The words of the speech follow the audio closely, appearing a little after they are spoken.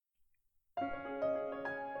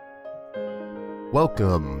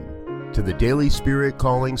Welcome to the Daily Spirit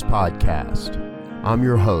Callings podcast. I'm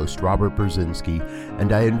your host, Robert Brzezinski,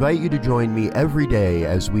 and I invite you to join me every day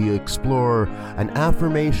as we explore an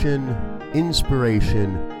affirmation,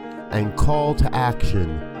 inspiration, and call to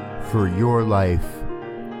action for your life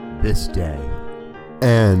this day.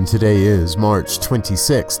 And today is March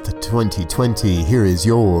 26th, 2020. Here is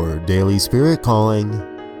your Daily Spirit Calling.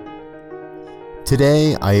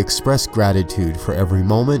 Today, I express gratitude for every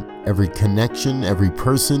moment, every connection, every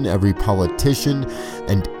person, every politician,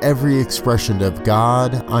 and every expression of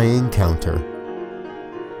God I encounter.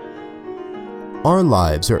 Our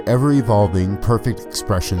lives are ever-evolving, perfect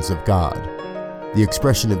expressions of God. The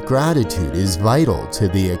expression of gratitude is vital to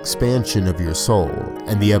the expansion of your soul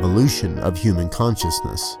and the evolution of human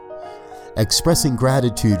consciousness. Expressing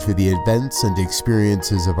gratitude for the events and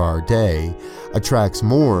experiences of our day attracts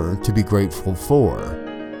more to be grateful for.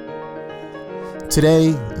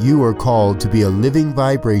 Today, you are called to be a living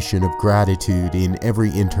vibration of gratitude in every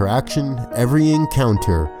interaction, every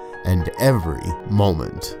encounter, and every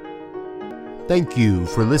moment. Thank you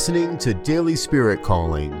for listening to Daily Spirit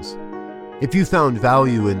Callings. If you found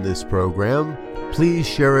value in this program, please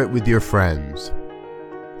share it with your friends.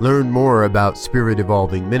 Learn more about Spirit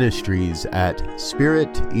Evolving Ministries at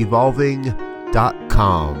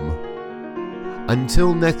spiritevolving.com.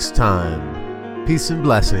 Until next time, peace and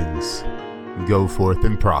blessings. Go forth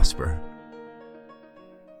and prosper.